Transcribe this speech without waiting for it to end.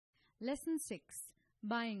Lesson 6.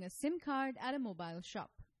 Buying a SIM card at a mobile shop.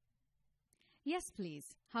 Yes,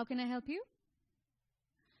 please. How can I help you?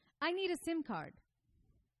 I need a SIM card.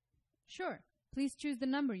 Sure. Please choose the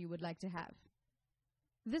number you would like to have.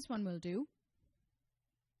 This one will do.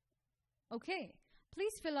 Okay.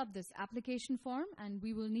 Please fill up this application form and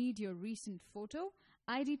we will need your recent photo,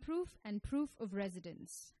 ID proof and proof of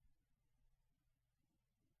residence.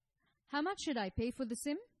 How much should I pay for the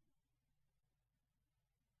SIM?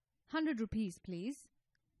 100 rupees, please.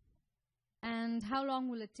 And how long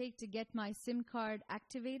will it take to get my SIM card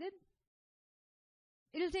activated?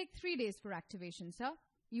 It'll take 3 days for activation, sir.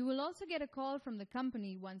 You will also get a call from the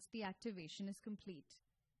company once the activation is complete.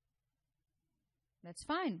 That's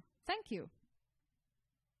fine. Thank you.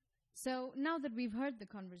 So now that we've heard the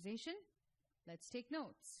conversation, let's take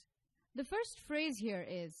notes. The first phrase here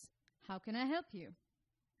is, how can I help you?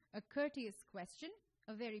 A courteous question,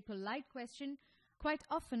 a very polite question, quite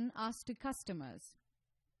often asked to customers.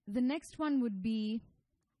 The next one would be,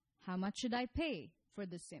 how much should I pay for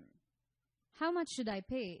the SIM? How much should I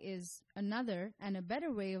pay is another and a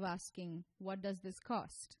better way of asking, what does this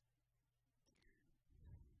cost?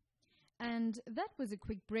 And that was a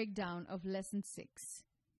quick breakdown of Lesson 6.